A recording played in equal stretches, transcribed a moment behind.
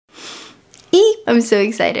I'm so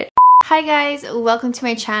excited. Hi guys, welcome to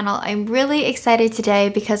my channel. I'm really excited today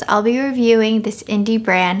because I'll be reviewing this indie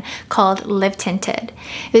brand called livetinted.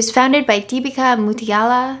 It was founded by Deepika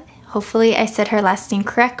Mutiala. Hopefully I said her last name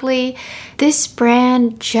correctly. This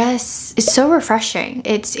brand just is so refreshing.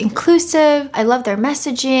 It's inclusive. I love their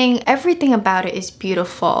messaging. Everything about it is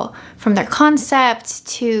beautiful. From their concept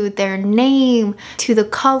to their name to the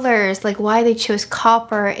colors, like why they chose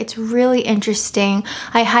copper. It's really interesting.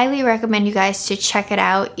 I highly recommend you guys to check it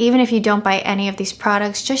out. Even if you don't buy any of these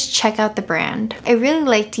products, just check out the brand. I really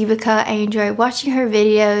like Deepika. I enjoy watching her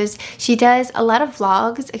videos. She does a lot of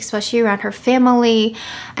vlogs, especially around her family,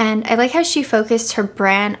 and I like how she focused her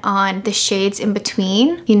brand on the shades in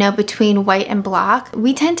between, you know, between white and black.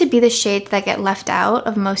 We tend to be the shades that get left out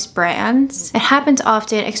of most brands. It happens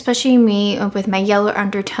often, especially me with my yellow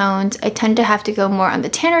undertones. I tend to have to go more on the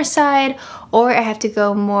tanner side, or I have to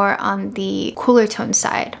go more on the cooler tone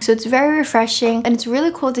side. So it's very refreshing and it's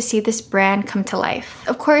really cool to see this brand come to life.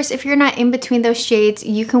 Of course, if you're not in between those shades,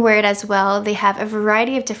 you can wear it as well. They have a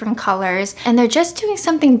variety of different colors and they're just doing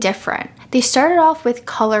something different. They started off with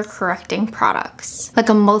color correcting products, like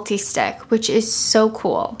a multi-stick, which is so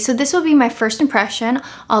cool. So this will be my first impression.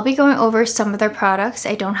 I'll be going over some of their products.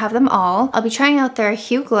 I don't have them all. I'll be trying out their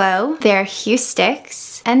Hueglow, their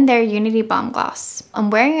Huesticks, and their Unity Balm Gloss. I'm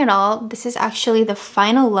wearing it all. This is actually the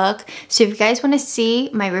final look. So if you guys want to see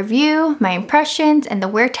my review, my impressions, and the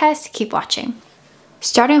wear test, keep watching.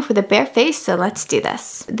 Starting off with a bare face, so let's do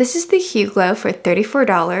this. This is the Hueglow for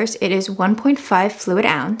 $34. It is 1.5 fluid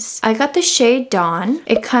ounce. I got the shade Dawn.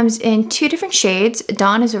 It comes in two different shades.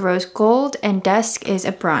 Dawn is a rose gold and Dusk is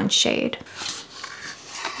a bronze shade.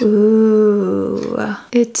 Ooh,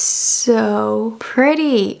 it's so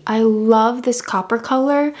pretty. I love this copper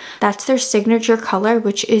color. That's their signature color,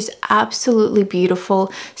 which is absolutely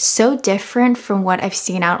beautiful. So different from what I've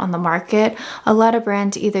seen out on the market. A lot of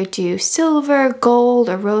brands either do silver, gold,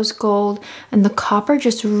 or rose gold, and the copper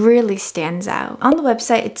just really stands out. On the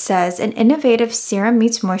website, it says an innovative serum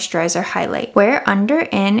meets moisturizer highlight. Wear under,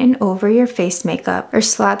 in, and over your face makeup or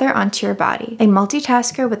slather onto your body. A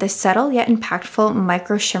multitasker with a subtle yet impactful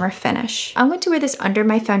micro shimmer finish. I'm going to wear this under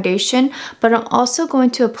my foundation, but I'm also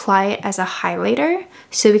going to apply it as a highlighter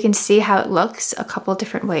so we can see how it looks a couple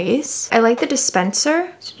different ways. I like the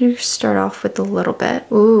dispenser. So you start off with a little bit.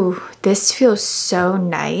 Ooh, this feels so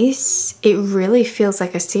nice. It really feels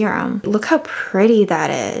like a serum. Look how pretty that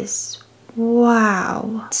is.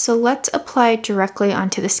 Wow. So let's apply it directly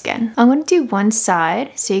onto the skin. I'm going to do one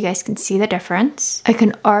side so you guys can see the difference. I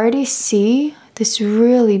can already see this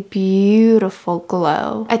really beautiful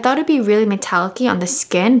glow. I thought it'd be really metallic-y on the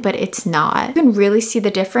skin, but it's not. You can really see the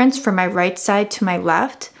difference from my right side to my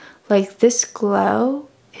left. Like, this glow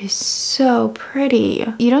is so pretty.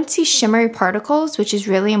 You don't see shimmery particles, which is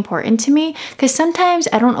really important to me because sometimes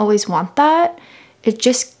I don't always want that. It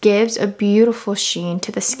just gives a beautiful sheen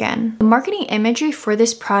to the skin. The marketing imagery for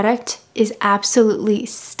this product is absolutely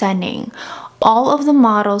stunning. All of the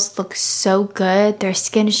models look so good. Their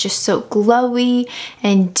skin is just so glowy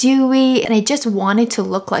and dewy, and I just wanted to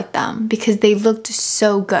look like them because they looked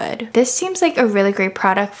so good. This seems like a really great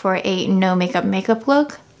product for a no makeup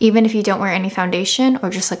look, even if you don't wear any foundation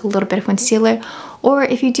or just like a little bit of concealer, or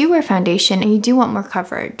if you do wear foundation and you do want more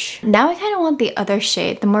coverage. Now I kind of want the other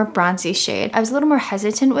shade, the more bronzy shade. I was a little more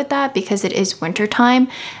hesitant with that because it is winter time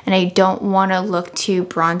and I don't want to look too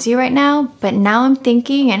bronzy right now, but now I'm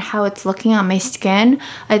thinking and how it's looking on my skin,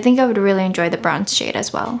 I think I would really enjoy the bronze shade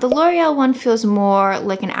as well. The L'Oreal one feels more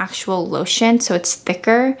like an actual lotion, so it's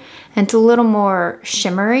thicker and it's a little more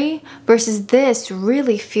shimmery, versus this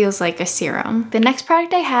really feels like a serum. The next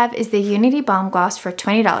product I have is the Unity Balm Gloss for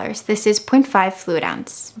 $20. This is 0.5 fluid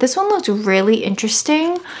ounce. This one looks really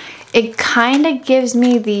interesting. It kind of gives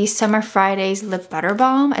me the Summer Fridays Lip Butter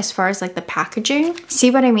Balm as far as like the packaging. See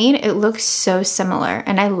what I mean? It looks so similar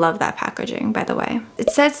and I love that packaging, by the way.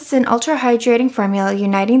 It says it's an ultra hydrating formula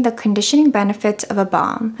uniting the conditioning benefits of a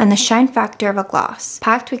balm and the shine factor of a gloss,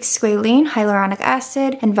 packed with squalene, hyaluronic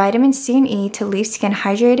acid, and vitamin C and E to leave skin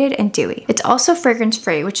hydrated and dewy. It's also fragrance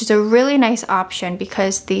free, which is a really nice option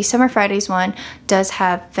because the Summer Fridays one does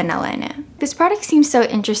have vanilla in it. This product seems so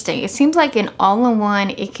interesting. It seems like an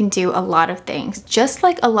all-in-one, it can do a lot of things, just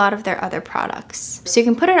like a lot of their other products. So you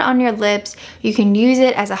can put it on your lips, you can use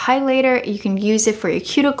it as a highlighter, you can use it for your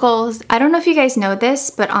cuticles. I don't know if you guys know this,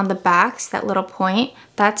 but on the backs, that little point,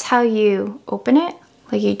 that's how you open it.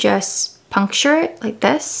 Like you just puncture it like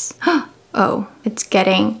this. Oh, it's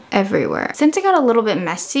getting everywhere. Since it got a little bit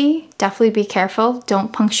messy, definitely be careful.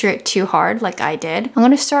 Don't puncture it too hard like I did. I'm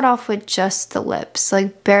gonna start off with just the lips,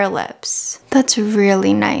 like bare lips. That's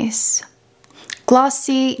really nice.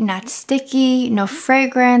 glossy, not sticky, no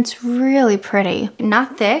fragrance, really pretty.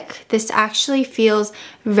 Not thick. This actually feels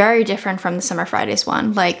very different from the Summer Fridays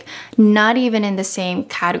one, like not even in the same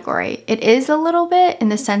category. It is a little bit in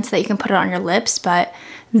the sense that you can put it on your lips, but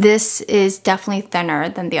this is definitely thinner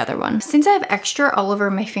than the other one. Since I have extra all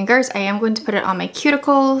over my fingers, I am going to put it on my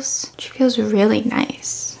cuticles, which feels really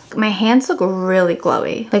nice. My hands look really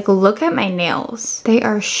glowy. Like, look at my nails. They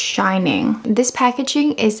are shining. This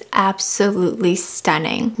packaging is absolutely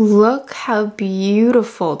stunning. Look how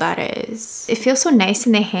beautiful that is. It feels so nice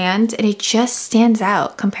in the hand and it just stands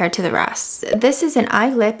out compared to the rest. This is an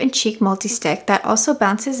eye, lip, and cheek multi-stick that also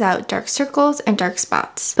bounces out dark circles and dark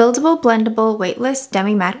spots. Buildable, blendable, weightless,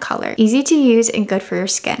 demi-matte color. Easy to use and good for your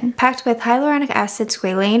skin. Packed with hyaluronic acid,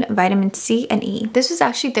 squalane, vitamin C, and E. This was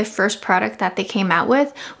actually the first product that they came out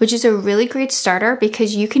with, which is a really great starter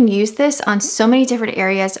because you can use this on so many different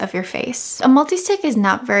areas of your face. A multi-stick is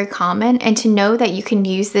not very common, and to know that you can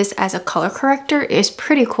use this as a color corrector is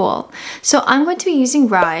pretty cool. So I'm going to be using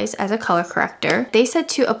Rise as a color corrector. They said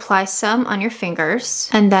to apply some on your fingers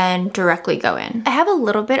and then directly go in. I have a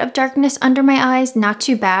little bit of darkness under my eyes, not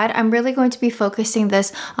too bad. I'm really going to be focusing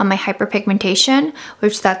this on my hyperpigmentation,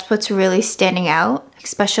 which that's what's really standing out,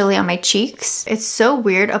 especially on my cheeks. It's so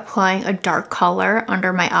weird applying a dark color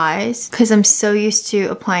under my eyes because I'm so used to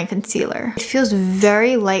applying concealer. It feels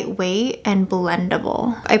very lightweight and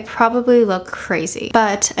blendable. I probably look crazy,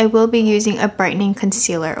 but I will be using a brightening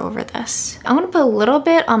concealer over this. I'm gonna put a little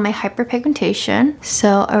bit on my hyperpigmentation,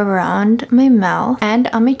 so around my mouth and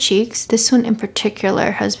on my cheeks. This one in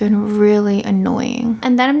particular has been really annoying.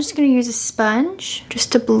 And then I'm just gonna use a sponge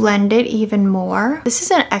just to blend it even more. This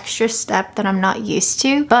is an extra step that I'm not used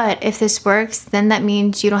to, but if this works, then that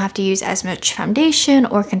means you don't have to use as much foundation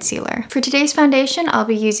or concealer. For today's foundation, I'll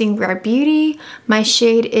be using Rare Beauty. My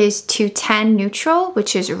shade is 210 Neutral,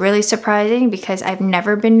 which is really surprising because I've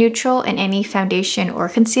never been neutral in any foundation or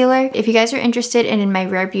concealer. If you guys are interested in my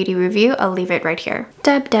Rare Beauty review, I'll leave it right here.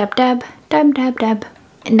 Dab, dab, dab, dab, dab, dab.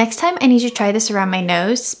 Next time I need to try this around my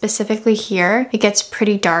nose, specifically here. It gets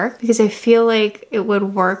pretty dark because I feel like it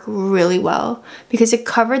would work really well because it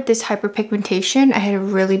covered this hyperpigmentation. I had a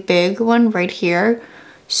really big one right here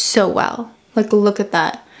so well. Like, look at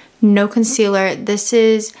that. No concealer. This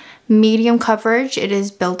is medium coverage. It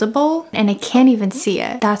is buildable and I can't even see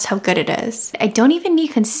it. That's how good it is. I don't even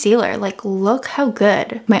need concealer. Like, look how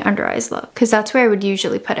good my under eyes look, because that's where I would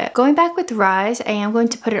usually put it. Going back with Rise, I am going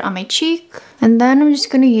to put it on my cheek, and then I'm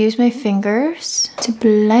just going to use my fingers to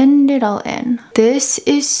blend it all in. This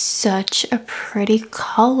is such a pretty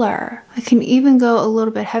color. I can even go a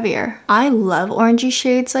little bit heavier. I love orangey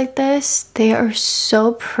shades like this. They are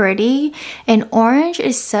so pretty, and orange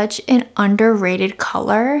is such an underrated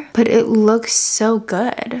color, but it looks so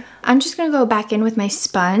good. I'm just gonna go back in with my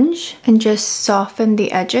sponge and just soften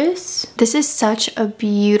the edges. This is such a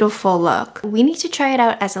beautiful look. We need to try it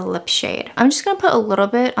out as a lip shade. I'm just gonna put a little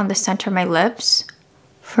bit on the center of my lips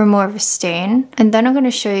for more of a stain, and then I'm going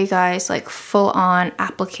to show you guys like full-on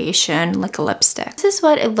application like a lipstick. This is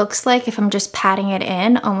what it looks like if I'm just patting it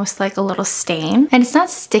in, almost like a little stain, and it's not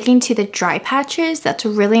sticking to the dry patches. That's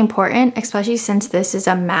really important, especially since this is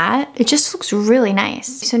a matte. It just looks really nice.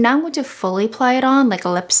 So now I'm going to fully apply it on like a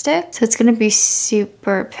lipstick, so it's going to be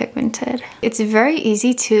super pigmented. It's very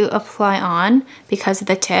easy to apply on because of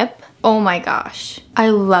the tip. Oh my gosh, I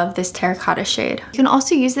love this terracotta shade. You can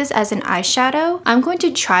also use this as an eyeshadow. I'm going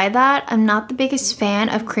to try that. I'm not the biggest fan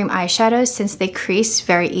of cream eyeshadows since they crease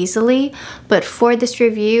very easily, but for this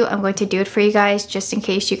review, I'm going to do it for you guys just in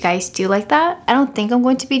case you guys do like that. I don't think I'm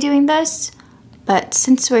going to be doing this, but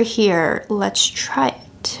since we're here, let's try it.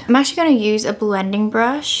 I'm actually going to use a blending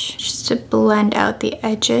brush just to blend out the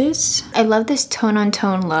edges. I love this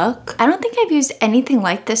tone-on-tone look. I don't think I've used anything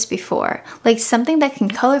like this before. Like something that can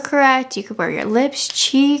color correct. You could wear your lips,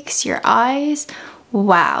 cheeks, your eyes.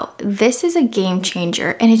 Wow, this is a game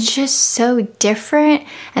changer, and it's just so different,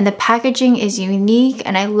 and the packaging is unique,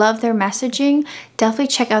 and I love their messaging. Definitely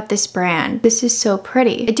check out this brand. This is so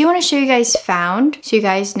pretty. I do want to show you guys Found so you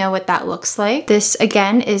guys know what that looks like. This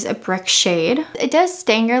again is a brick shade. It does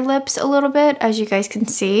stain your lips a little bit, as you guys can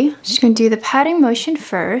see. I'm just gonna do the patting motion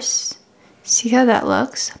first. See how that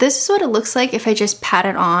looks? This is what it looks like if I just pat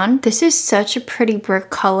it on. This is such a pretty brick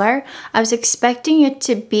color. I was expecting it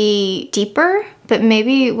to be deeper, but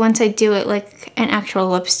maybe once I do it like an actual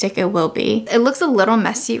lipstick, it will be. It looks a little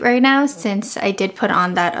messy right now since I did put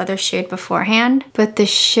on that other shade beforehand, but the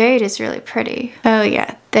shade is really pretty. Oh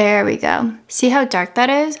yeah, There we go. See how dark that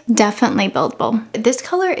is? Definitely buildable. This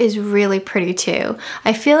color is really pretty too.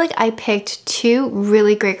 I feel like I picked two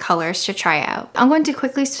really great colors to try out. I'm going to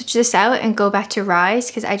quickly switch this out and go back to Rise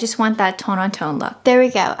because I just want that tone on tone look. There we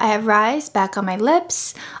go. I have Rise back on my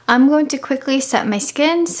lips. I'm going to quickly set my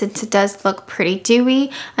skin since it does look pretty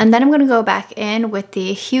dewy, and then I'm going to go back in with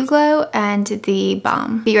the Hueglow and the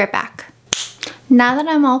Balm. Be right back. Now that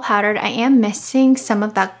I'm all powdered, I am missing some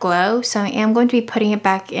of that glow, so I am going to be putting it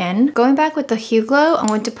back in. Going back with the Hueglow, I'm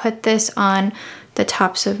going to put this on the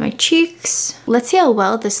tops of my cheeks. Let's see how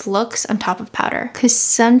well this looks on top of powder, because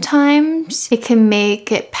sometimes it can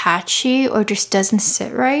make it patchy or just doesn't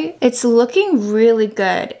sit right. It's looking really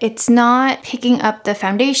good. It's not picking up the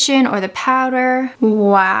foundation or the powder.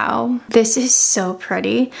 Wow, this is so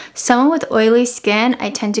pretty. Someone with oily skin, I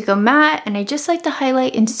tend to go matte, and I just like to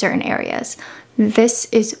highlight in certain areas. This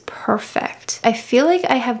is perfect. I feel like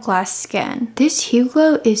I have glass skin. This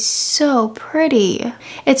Hueglow is so pretty.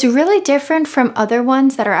 It's really different from other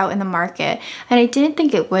ones that are out in the market, and I didn't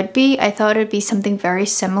think it would be. I thought it would be something very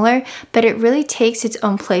similar, but it really takes its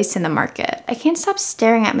own place in the market. I can't stop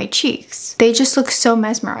staring at my cheeks. They just look so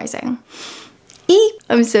mesmerizing.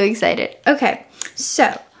 I'm so excited. Okay,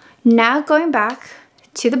 so now going back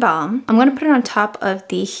to the balm, I'm gonna put it on top of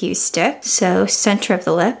the Huestick, so center of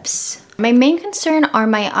the lips. My main concern are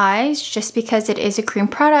my eyes, just because it is a cream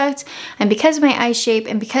product and because of my eye shape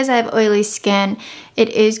and because I have oily skin, it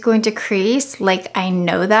is going to crease. Like, I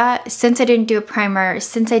know that. Since I didn't do a primer,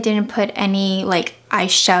 since I didn't put any like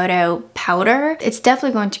eyeshadow powder, it's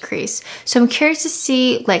definitely going to crease. So I'm curious to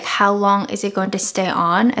see like how long is it going to stay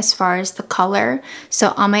on as far as the color.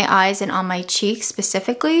 So on my eyes and on my cheeks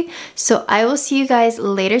specifically. So I will see you guys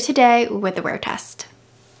later today with the wear test.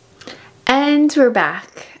 And we're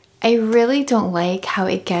back. I really don't like how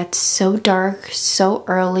it gets so dark so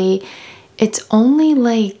early. It's only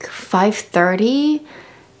like 5:30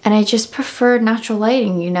 and I just prefer natural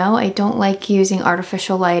lighting, you know? I don't like using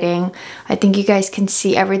artificial lighting. I think you guys can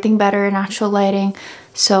see everything better in natural lighting.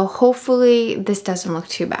 So hopefully this doesn't look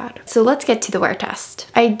too bad. So let's get to the wear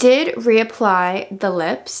test. I did reapply the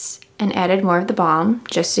lips and added more of the balm,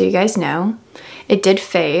 just so you guys know. It did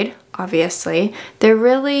fade. Obviously, there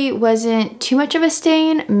really wasn't too much of a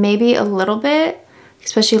stain, maybe a little bit,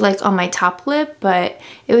 especially like on my top lip, but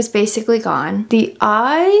it was basically gone. The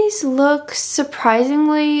eyes look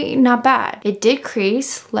surprisingly not bad. It did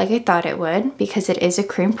crease like I thought it would because it is a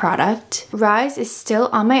cream product. Rise is still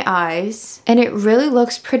on my eyes and it really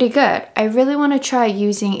looks pretty good. I really want to try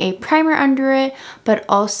using a primer under it, but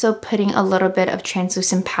also putting a little bit of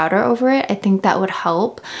translucent powder over it. I think that would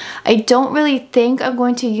help. I don't really think I'm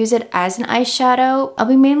going to use it as an eyeshadow. I'll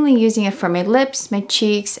be mainly using it for my lips, my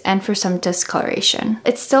cheeks, and for some discoloration.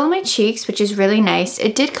 It's still on my cheeks, which is really nice.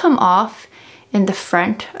 It did come off in the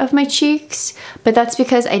front of my cheeks, but that's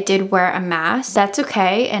because I did wear a mask. That's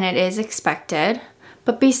okay, and it is expected.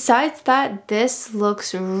 But besides that, this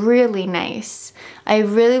looks really nice. I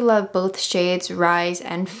really love both shades, Rise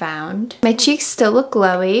and Found. My cheeks still look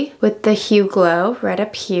glowy with the Hueglow right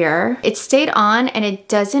up here. It stayed on and it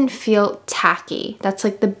doesn't feel tacky. That's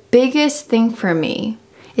like the biggest thing for me,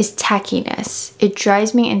 is tackiness. It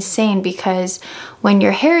drives me insane because when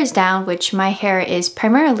your hair is down, which my hair is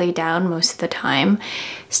primarily down most of the time,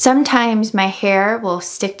 sometimes my hair will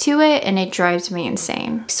stick to it and it drives me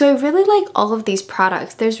insane. So I really like all of these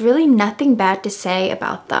products. There's really nothing bad to say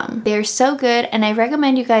about them. They're so good and I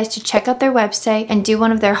recommend you guys to check out their website and do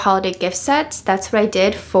one of their holiday gift sets. That's what I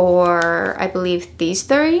did for, I believe, these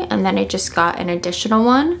three, and then I just got an additional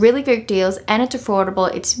one. Really great deals and it's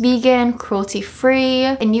affordable. It's vegan, cruelty-free,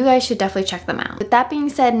 and you guys should definitely check them out. With that being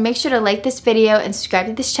said, make sure to like this video and subscribe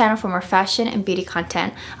to this channel for more fashion and beauty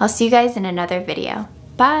content. I'll see you guys in another video.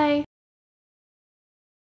 Bye!